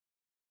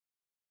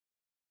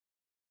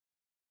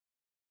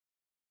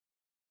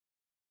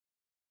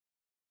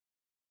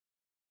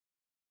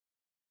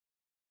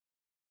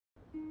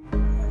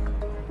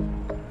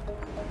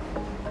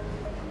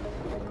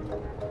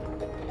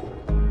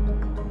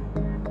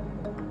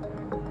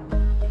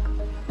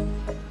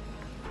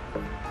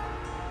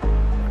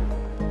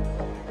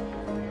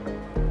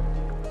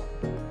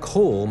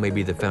Coal may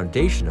be the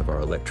foundation of our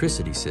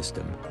electricity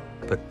system,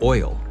 but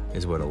oil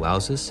is what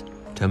allows us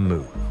to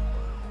move.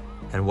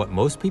 And what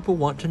most people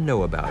want to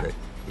know about it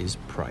is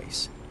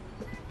price.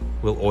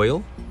 Will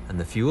oil and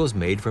the fuels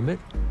made from it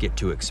get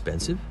too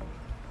expensive?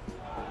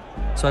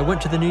 So I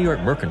went to the New York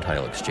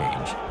Mercantile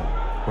Exchange,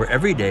 where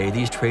every day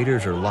these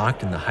traders are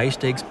locked in the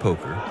high-stakes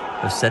poker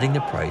of setting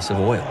the price of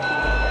oil.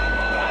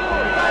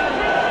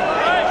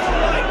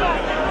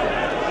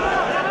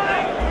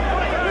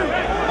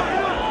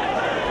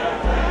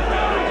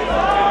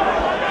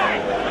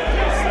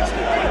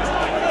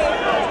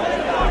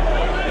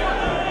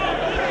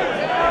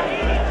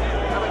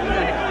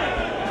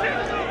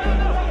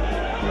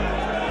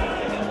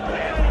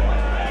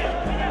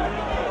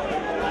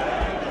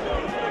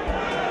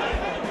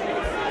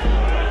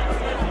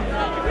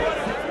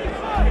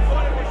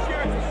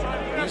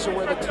 These are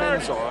where the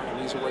 10s are,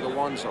 and these are where the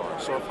 1s are.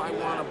 So if I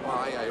want to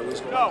buy, I always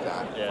go like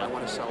that. Yeah. If I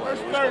want to sell, I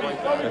always go like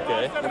that.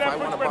 Okay. And if I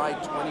want to buy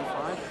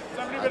 25,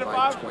 I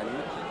buy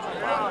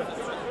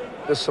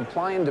 25. The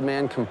supply and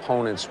demand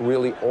components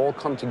really all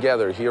come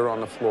together here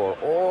on the floor.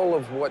 All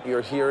of what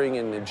you're hearing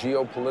in the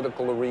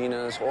geopolitical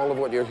arenas, all of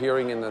what you're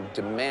hearing in the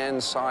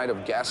demand side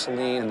of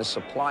gasoline and the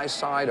supply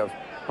side of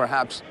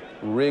perhaps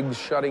rigs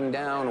shutting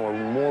down or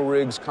more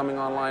rigs coming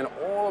online,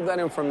 all of that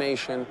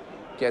information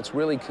gets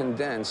really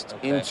condensed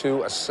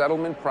into a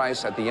settlement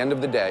price at the end of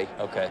the day.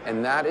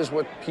 And that is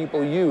what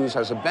people use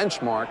as a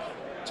benchmark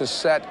to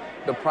set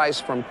the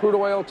price from crude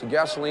oil to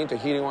gasoline to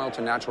heating oil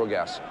to natural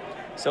gas.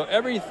 So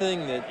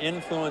everything that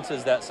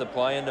influences that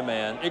supply and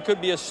demand, it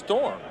could be a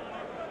storm.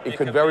 It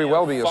could very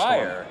well be a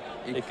fire.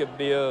 storm. It could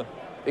be a...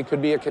 It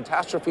could be a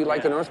catastrophe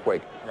like an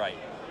earthquake. Right.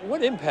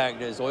 What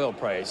impact does oil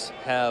price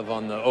have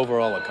on the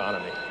overall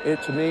economy?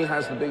 It, to me,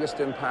 has the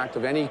biggest impact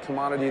of any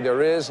commodity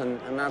there is,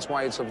 and that's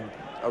why it's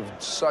of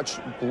such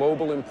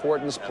global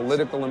importance,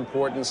 political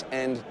importance,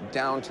 and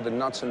down to the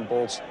nuts and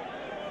bolts,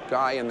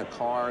 guy in the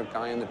car,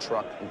 guy in the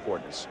truck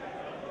importance.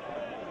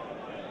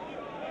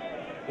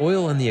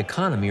 Oil and the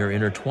economy are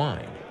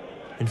intertwined.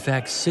 In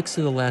fact, 6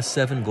 of the last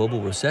 7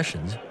 global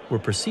recessions were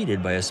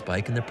preceded by a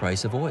spike in the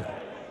price of oil.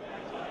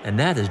 And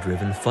that is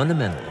driven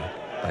fundamentally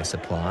by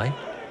supply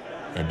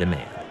and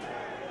demand.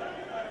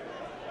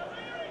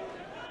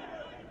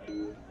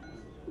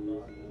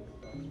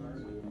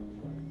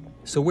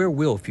 So where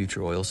will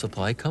future oil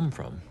supply come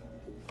from?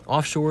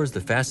 Offshore is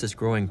the fastest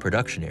growing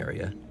production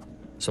area,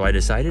 so I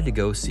decided to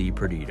go see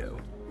Perdido,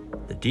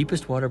 the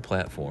deepest water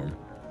platform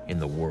in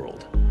the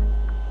world.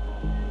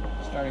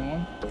 Starting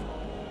one.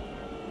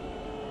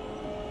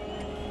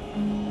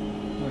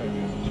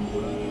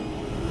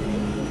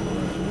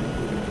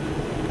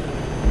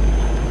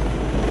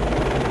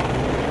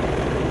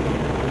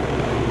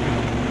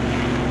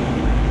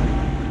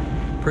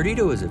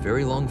 Perdido is a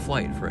very long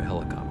flight for a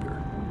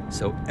helicopter,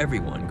 so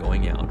everyone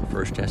going out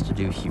first has to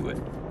do Hewitt,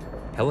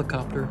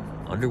 helicopter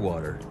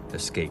underwater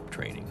escape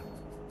training.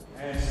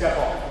 And step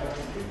off.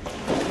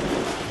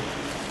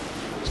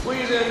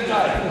 Squeeze in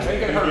tight,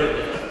 make it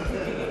hurt.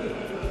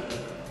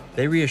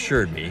 They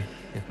reassured me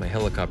if my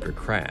helicopter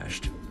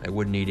crashed, I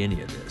wouldn't need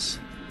any of this,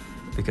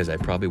 because I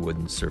probably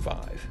wouldn't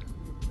survive.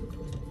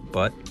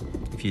 But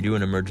if you do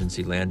an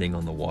emergency landing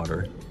on the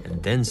water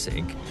and then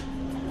sink,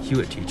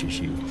 Hewitt teaches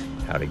you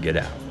how to get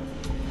out.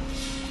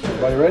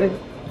 Everybody ready?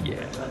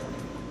 Yeah.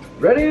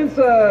 Ready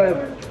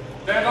inside.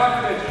 Stand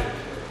on condition.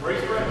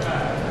 Brace for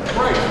impact.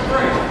 Brace,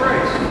 brace,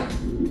 brace.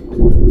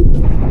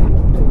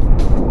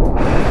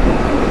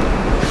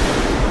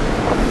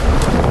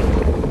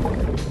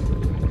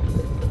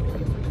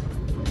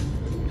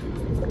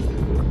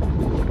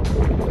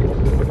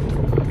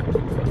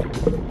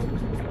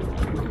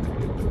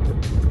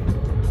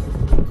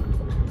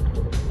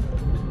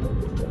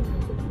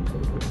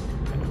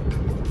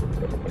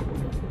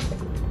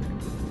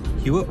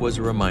 Hewitt was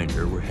a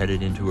reminder we're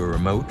headed into a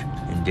remote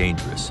and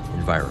dangerous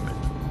environment.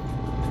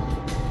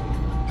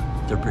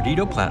 The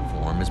Perdido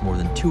platform is more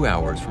than 2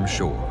 hours from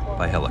shore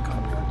by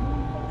helicopter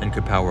and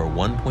could power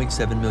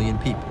 1.7 million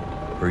people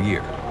per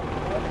year.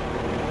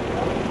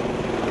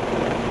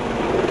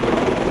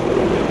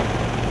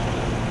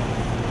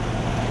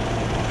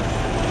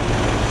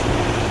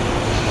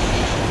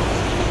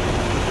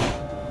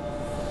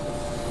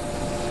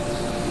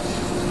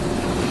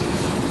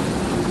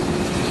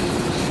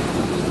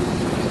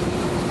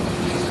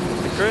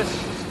 Chris,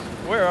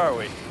 where are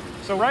we?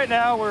 So right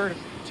now we're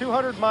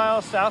 200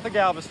 miles south of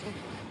Galveston.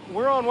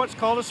 We're on what's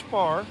called a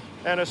spar,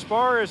 and a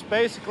spar is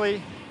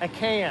basically a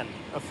can,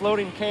 a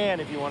floating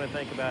can if you want to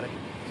think about it.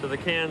 So the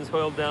can's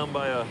held down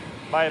by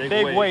a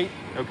big weight.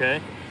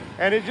 Okay.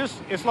 And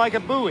it's like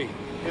a buoy.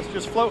 It's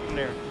just floating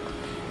there.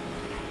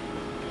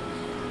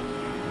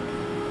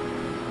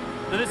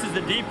 So this is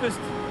the deepest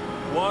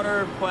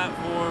water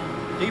platform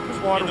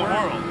Deepest water in the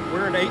world.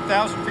 We're in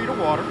 8,000 feet of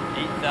water.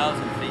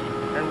 8,000 feet.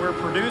 And we're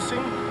producing,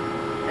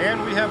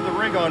 and we have the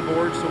rig on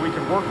board so we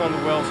can work on the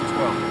wells as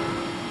well.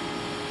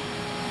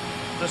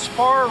 The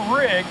spar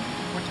rig,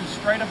 which is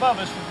straight above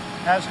us,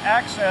 has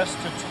access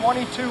to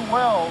 22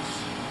 wells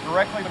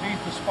directly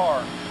beneath the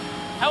spar.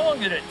 How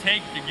long did it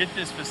take to get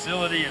this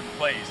facility in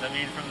place? I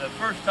mean, from the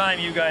first time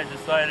you guys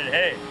decided,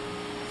 hey,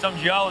 some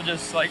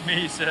geologist like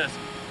me says,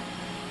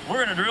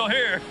 we're gonna drill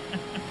here.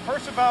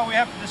 First of all, we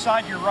have to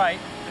decide you're right.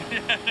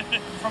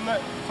 From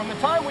the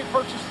time we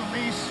purchased the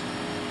lease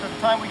to the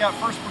time we got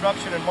first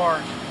production in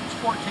March, it's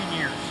 14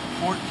 years.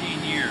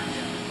 14 years.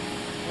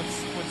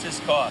 What's this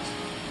cost?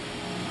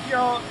 You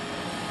know,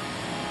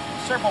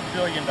 several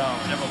billion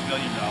dollars. Several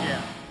 $billion. Yeah.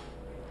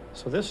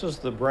 So this is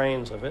the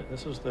brains of it.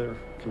 This is the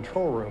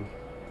control room.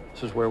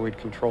 This is where we'd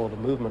control the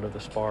movement of the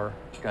spar.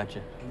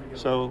 Gotcha.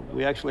 So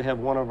we actually have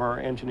one of our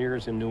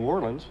engineers in New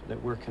Orleans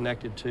that we're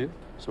connected to.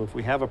 So if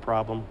we have a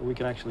problem, we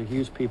can actually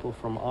use people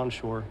from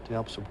onshore to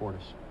help support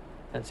us.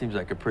 That seems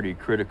like a pretty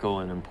critical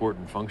and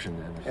important function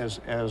then.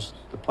 As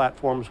the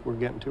platforms we're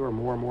getting to are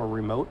more and more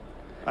remote,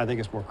 I think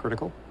it's more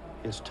critical.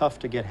 It's tough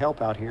to get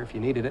help out here if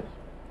you needed it.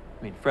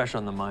 I mean, fresh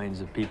on the minds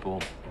of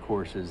people, of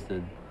course, is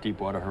the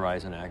Deepwater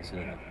Horizon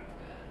accident.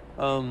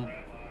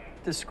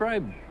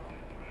 Describe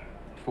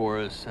for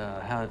us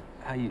how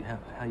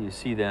you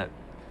see that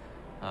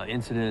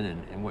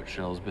incident and what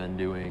Shell's been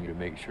doing to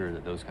make sure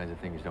that those kinds of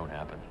things don't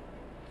happen.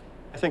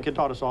 I think it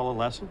taught us all a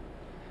lesson.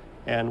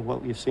 And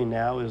what we've seen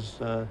now is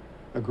a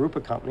group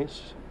of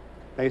companies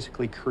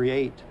basically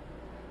create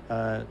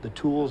the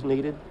tools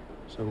needed.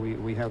 So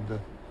we have the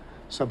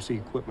subsea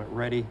equipment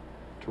ready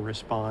to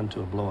respond to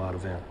a blowout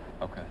event.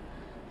 Okay.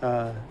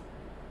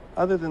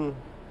 Other than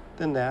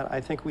that, I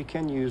think we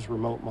can use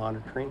remote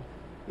monitoring.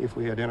 If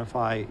we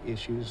identify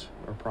issues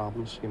or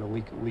problems, you know,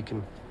 we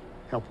can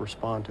help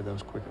respond to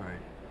those quickly.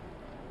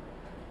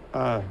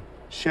 Right.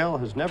 Shell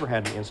has never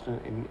had an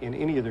incident in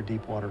any of their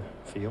deep water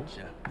fields.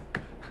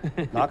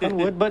 Yeah. Knock on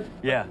wood, but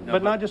yeah,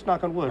 but not just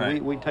knock on wood.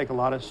 Right. We take a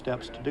lot of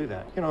steps to do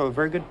that. You know, a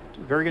very good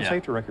Yeah.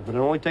 safety record, but it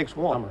only takes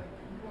one.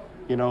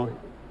 You know,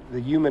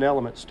 the human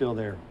element's still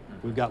there.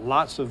 We've got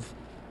lots of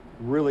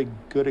really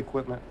good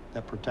equipment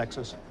that protects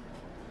us.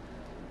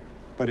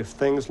 But if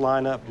things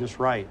line up just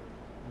right,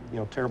 you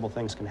know, terrible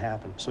things can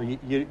happen. So you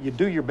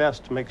do your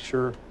best to make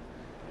sure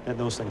that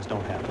those things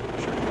don't happen.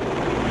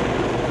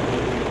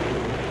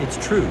 It's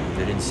true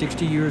that in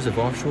 60 years of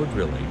offshore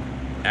drilling,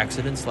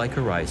 accidents like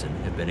Horizon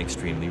have been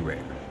extremely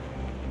rare.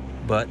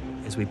 But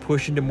as we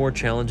push into more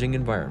challenging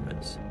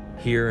environments,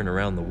 here and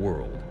around the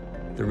world,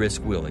 the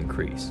risk will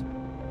increase.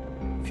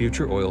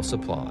 Future oil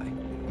supply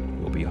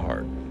will be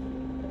hard.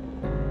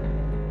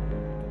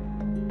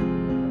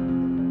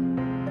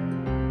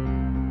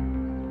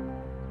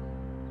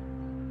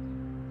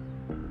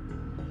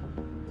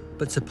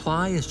 But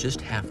supply is just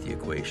half the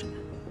equation.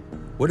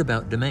 What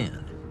about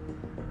demand?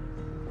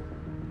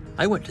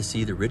 I went to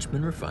see the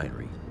Richmond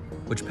Refinery,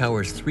 which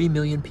powers 3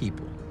 million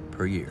people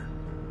per year.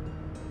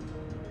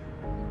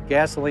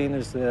 Gasoline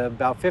is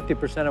about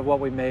 50% of what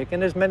we make,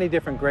 and there's many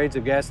different grades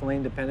of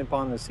gasoline depending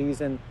upon the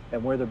season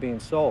and where they're being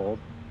sold.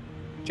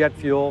 Jet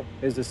fuel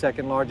is the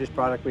second largest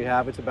product we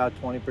have. It's about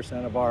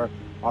 20% of our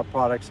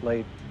product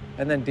slate,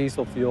 and then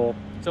diesel fuel.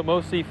 So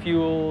mostly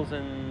fuels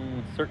and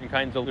certain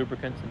kinds of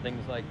lubricants and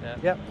things like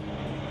that? Yep.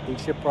 We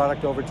ship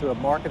product over to a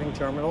marketing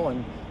terminal,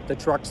 and the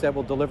trucks that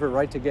will deliver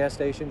right to gas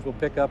stations will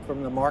pick up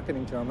from the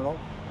marketing terminal.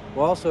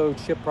 We'll also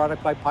ship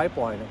product by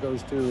pipeline. It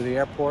goes to the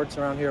airports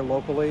around here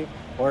locally,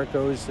 or it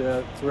goes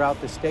throughout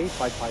the state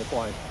by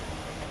pipeline.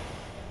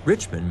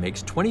 Richmond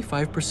makes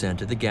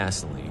 25% of the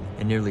gasoline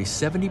and nearly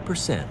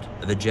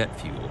 70% of the jet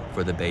fuel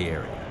for the Bay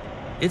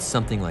Area. It's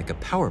something like a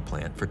power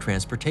plant for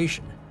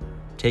transportation,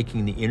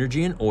 taking the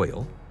energy and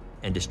oil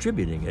and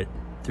distributing it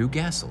through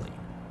gasoline.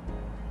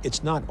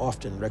 It's not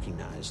often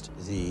recognized,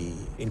 the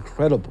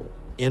incredible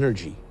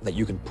energy that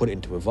you can put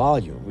into a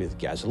volume with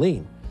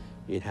gasoline.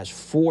 It has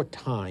 4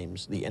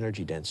 times the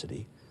energy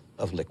density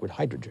of liquid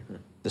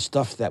hydrogen. The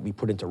stuff that we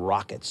put into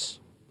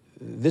rockets,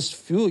 this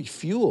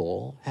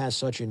fuel has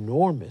such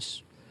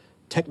enormous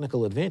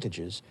technical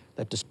advantages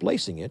that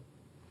displacing it,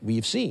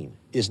 we've seen,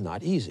 is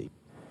not easy.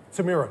 It's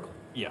a miracle.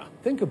 Yeah.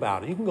 Think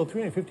about it. You can go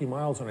 350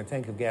 miles on a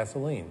tank of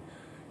gasoline.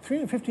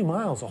 350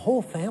 miles, a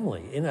whole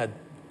family in a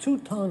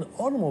 2-ton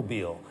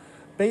automobile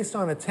based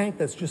on a tank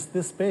that's just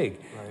this big.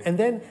 Right. And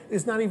then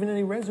there's not even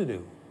any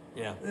residue.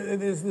 Yeah.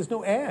 There's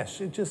no ash.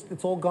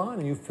 It's all gone,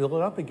 and you fill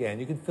it up again.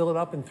 You can fill it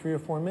up in 3 or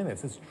 4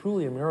 minutes. It's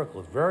truly a miracle.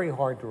 It's very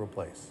hard to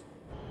replace.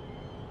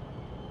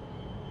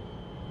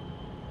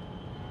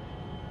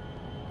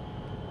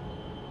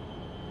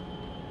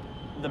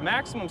 The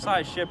maximum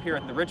size ship here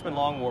at the Richmond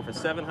Long Wharf is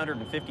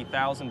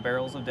 750,000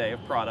 barrels a day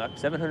of product.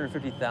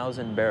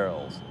 750,000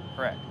 barrels.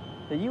 Correct.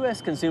 The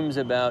U.S. consumes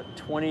about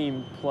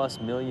 20 plus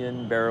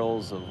million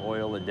barrels of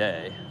oil a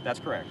day. That's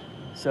correct.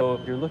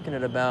 So you're looking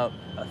at about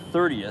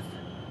 1/30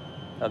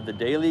 of the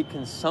daily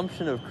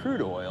consumption of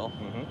crude oil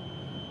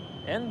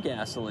and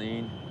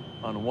gasoline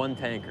on one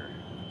tanker.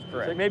 That's correct.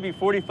 It's like maybe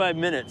 45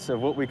 minutes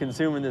of what we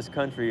consume in this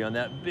country on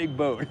that big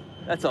boat.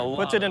 That's a lot.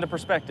 Puts it into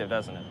perspective,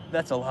 doesn't it?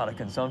 That's a lot of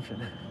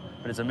consumption.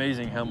 But it's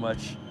amazing how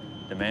much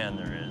demand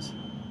there is.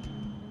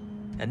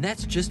 And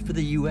that's just for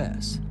the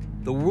U.S.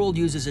 The world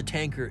uses a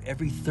tanker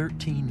every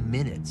 13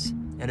 minutes.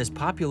 And as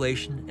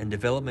population and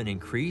development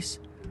increase,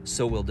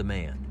 so will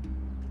demand.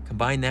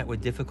 Combine that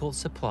with difficult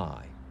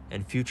supply,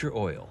 and future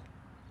oil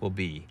will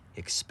be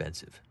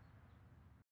expensive.